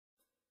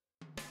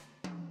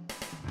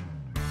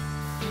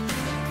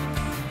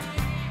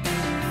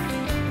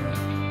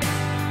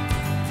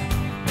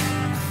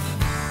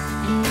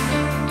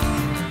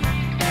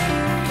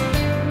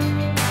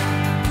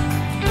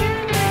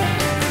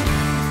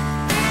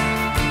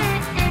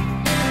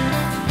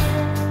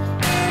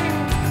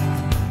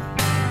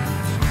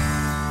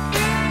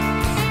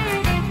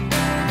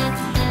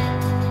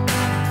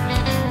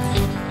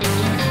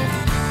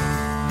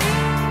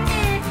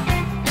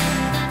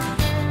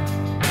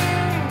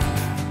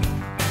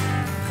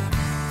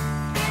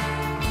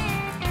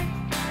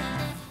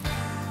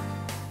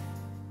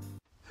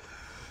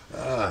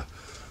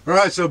All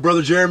right, so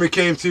Brother Jeremy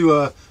came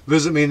to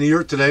visit me in the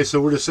yurt today,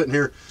 so we're just sitting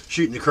here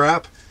shooting the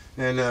crap.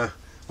 And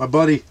my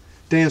buddy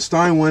Dan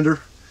Steinwender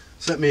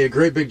sent me a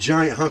great big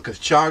giant hunk of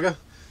chaga,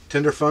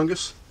 tender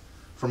fungus,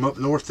 from up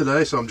north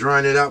today. So I'm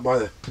drying it out by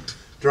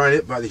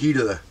the heat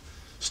of the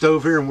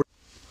stove here. And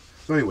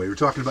so anyway, we're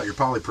talking about your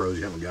polypros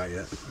you haven't got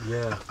yet.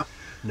 Yeah,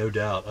 no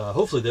doubt.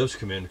 Hopefully those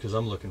come in because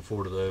I'm looking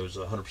forward to those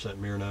 100%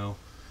 Merino.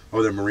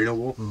 Oh, they're merino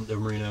wool. They're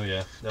Merino,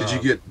 yeah.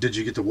 Did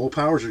you get the wool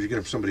powers, or did you get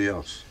them from somebody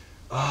else?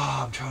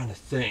 I'm trying to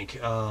think.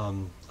 I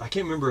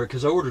can't remember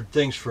because I ordered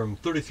things from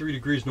 33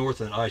 Degrees North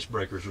and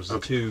Icebreakers was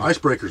the two.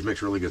 Icebreakers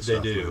makes really good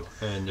stuff. They do.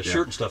 And the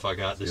shirt and stuff I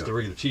got, the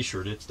regular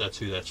t-shirt, that's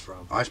who that's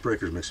from.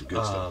 Icebreakers makes some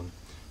good stuff.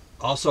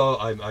 Also,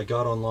 I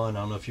got online, I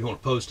don't know if you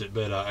want to post it,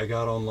 but I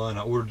got online,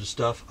 I ordered the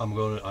stuff.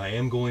 I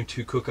am going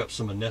to cook up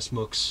some of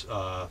Nestmook's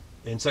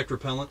insect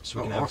repellent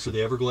so we can have it for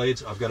the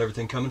Everglades. I've got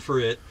everything coming for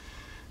it.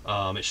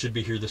 It should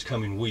be here this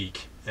coming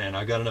week, and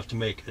I got enough to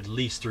make at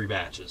least 3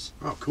 batches.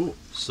 Oh, cool!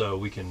 So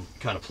we can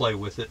kind of play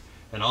with it.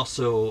 And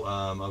also,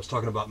 I was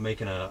talking about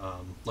making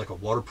like a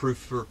waterproof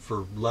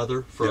for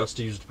leather for us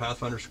to use at the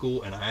Pathfinder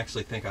School, and I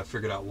actually think I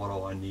figured out what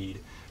all I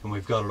need, and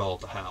we've got it all at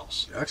the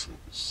house. Excellent.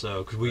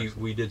 So, because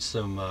we did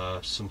some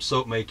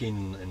soap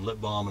making and lip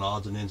balm and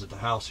odds and ends at the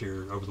house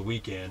here over the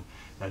weekend,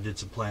 and I did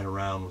some playing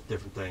around with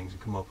different things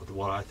and come up with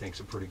what I think is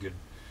a pretty good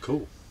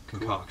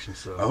concoction.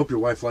 So I hope your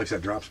wife likes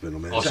that drop spindle,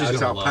 man. Oh, she's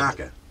gonna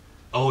alpaca. Love it.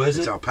 Oh, is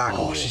it? It's alpaca.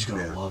 Oh, wool. she's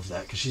gonna love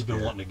that because she's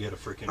been wanting to get a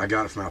freaking. I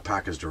got it from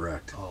Alpacas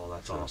Direct. Oh,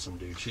 that's awesome,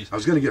 dude. I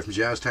was gonna get it from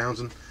Jazz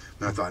Townsend,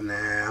 and I thought, nah,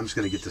 I'm just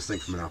gonna get this thing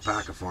from an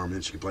alpaca farm, and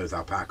then she can play with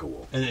alpaca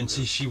wool. And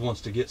see, she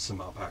wants to get some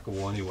alpaca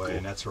wool anyway,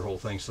 and that's her whole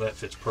thing. So that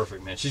fits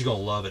perfect, man. She's gonna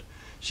love it.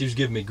 She was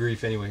giving me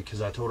grief anyway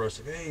because I told her, I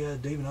was like, hey,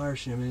 Dave and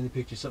Irish, you know, man, they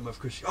picked you something up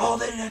for Christmas. Oh,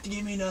 they didn't have to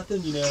give me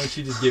nothing, you know.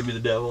 She just gave me the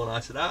devil, and I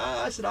said,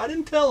 I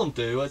didn't tell them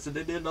to. I said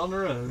they did it on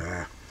their own.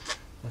 Nah.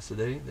 I said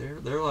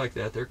they're like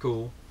that. They're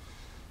cool.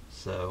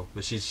 So,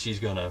 but she's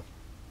gonna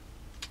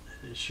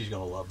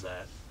love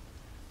that.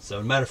 So,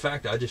 as a matter of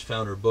fact, I just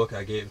found her book.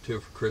 I gave it to her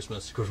for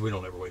Christmas. Of course, we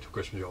don't ever wait till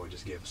Christmas. We always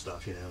just give her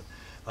stuff, you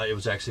know. It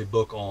was actually a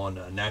book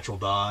on natural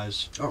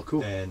dyes. Oh,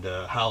 cool. And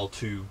how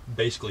to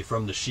basically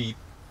from the sheep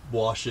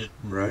wash it,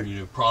 and, you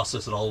know,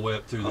 process it all the way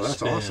up through the that's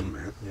stem. Awesome,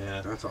 man.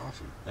 Yeah, that's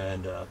awesome.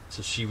 And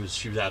so she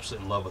was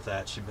absolutely in love with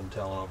that. She'd been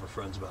telling all of her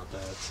friends about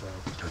that. So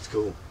that's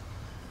cool.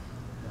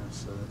 Yeah,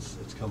 so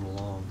it's coming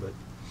along, but.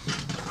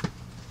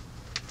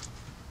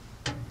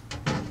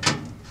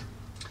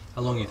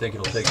 How long do you think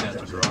it'll take that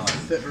to dry?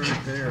 Fit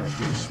right there. I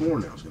could have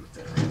sworn that was going to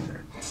fit right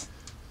there.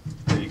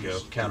 There you go.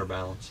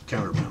 Counterbalance.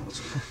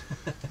 Counterbalance.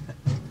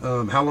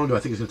 How long do I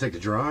think it's going to take to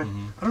dry?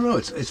 I don't know.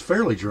 It's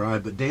fairly dry,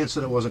 but Dan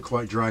said it wasn't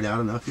quite dried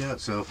out enough yet.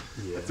 So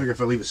I figure if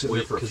I leave it sitting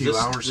there for a few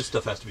hours, this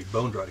stuff has to be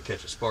bone dry to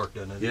catch a spark,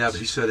 doesn't it? Yeah, but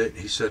he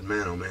said,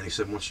 man, oh man, he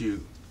said once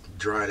you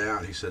dry it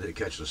out, he said it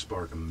catches a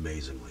spark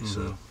amazingly.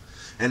 So.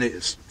 And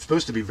it's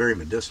supposed to be very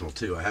medicinal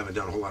too. I haven't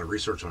done a whole lot of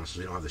research on it, so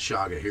we don't have the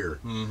chaga here,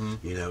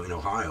 you know, in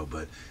Ohio.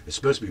 But it's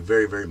supposed to be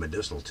very, very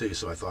medicinal too.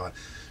 So I thought,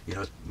 you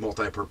know, it's a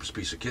multi-purpose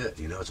piece of kit.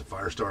 You know, it's a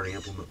fire-starting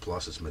implement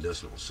plus it's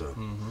medicinal. So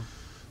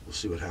we'll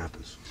see what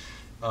happens.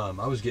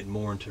 I was getting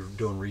more into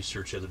doing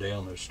research the other day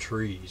on those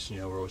trees.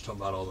 You know, we're always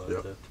talking about all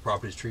the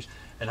properties of trees,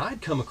 and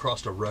I'd come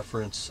across a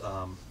reference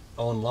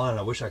online.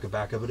 I wish I could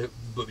back up it,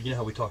 but you know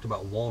how we talked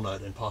about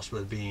walnut and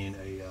possibly being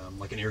a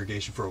like an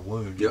irrigation for a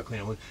wound. Clean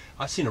a wound.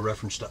 I've seen a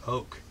reference to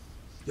oak.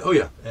 Oh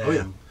yeah,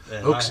 and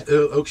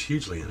oak's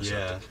hugely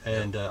antiseptic. Yeah,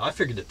 and I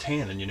figured the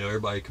tannin. You know,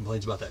 everybody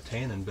complains about that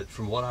tannin, but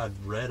from what I'd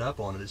read up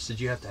on it, it said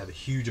you have to have a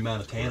huge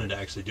amount of tannin to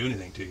actually do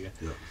anything to you.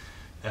 Yeah.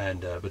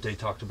 And but they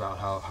talked about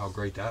how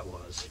great that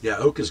was. Yeah,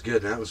 oak is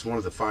good. And that was one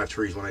of the 5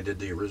 trees when I did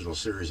the original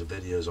series of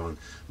videos on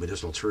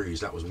medicinal trees.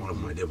 That was one of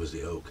them I did, was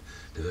the oak,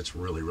 because it's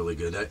really, really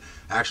good.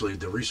 Actually,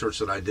 the research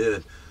that I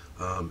did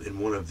in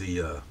one of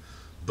the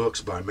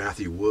books by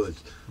Matthew Wood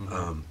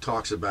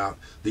talks about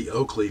the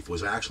oak leaf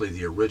was actually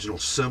the original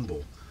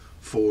symbol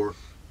for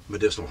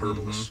medicinal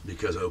herbalists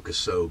because oak is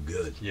so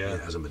good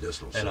as a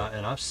medicinal. And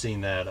I've seen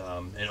that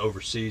in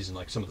overseas and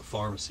like some of the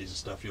pharmacies and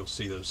stuff. You'll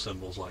see those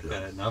symbols like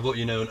that. And I've,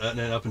 you know, and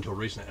up until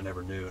recently I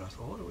never knew. And I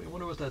thought, I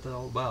wonder what that's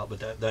all about.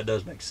 But that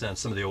does make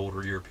sense. Some of the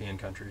older European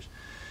countries.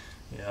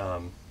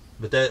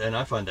 But that, and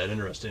I find that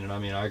interesting. And I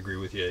mean, I agree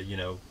with you. You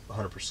know,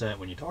 100%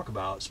 when you talk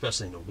about,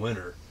 especially in the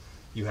winter,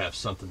 you have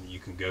something that you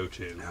can go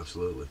to.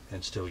 Absolutely.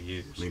 And still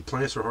use. I mean,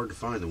 plants are hard to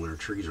find in the winter.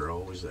 Trees are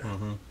always there.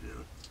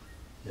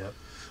 Yep.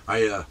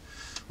 I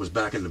was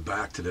back in the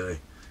back today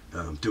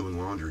doing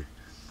laundry,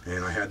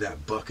 and I had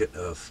that bucket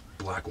of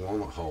black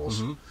walnut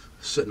hulls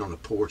sitting on the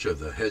porch of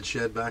the head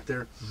shed back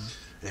there,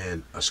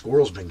 and a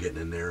squirrel's been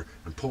getting in there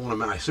and pulling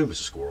them out. I assume it's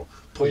a squirrel,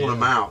 pulling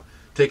them out,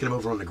 taking them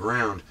over on the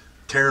ground,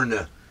 tearing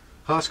the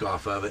husk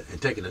off of it,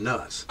 and taking the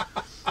nuts.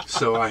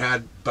 So I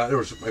had, but there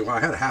was, well, I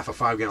had a half a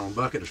 5-gallon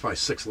bucket. There's probably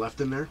 6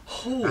 left in there.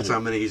 Oh, that's how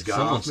many he's got.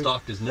 Someone off me.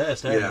 stocked his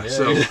nest. Yeah.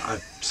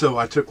 So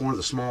I took one of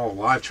the small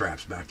live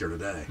traps back there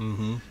today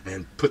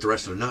and put the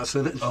rest of the nuts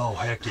in it. Oh,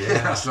 heck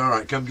yeah. That's all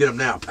right. Come get them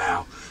now,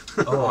 pal.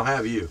 Oh, I'll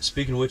have you.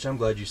 Speaking of which, I'm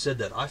glad you said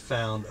that. I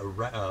found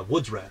a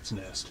woods rat's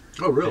nest.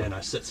 Oh, really? And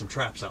I set some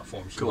traps out for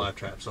him, some live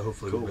traps. So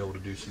hopefully we'll be able to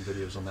do some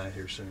videos on that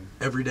here soon.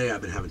 Every day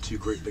I've been having 2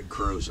 great big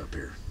crows up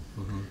here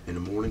in the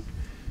morning.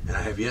 And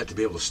I have yet to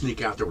be able to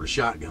sneak out there with a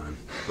shotgun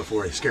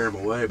before I scare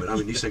them away. But I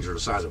mean, these things are the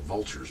size of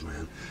vultures,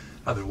 man.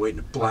 I've been waiting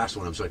to blast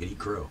one of them so I can eat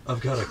crow. I've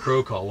got a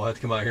crow call. We'll have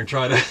to come out here and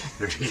try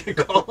to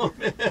call them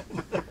in.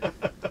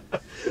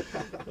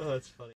 Oh, that's funny.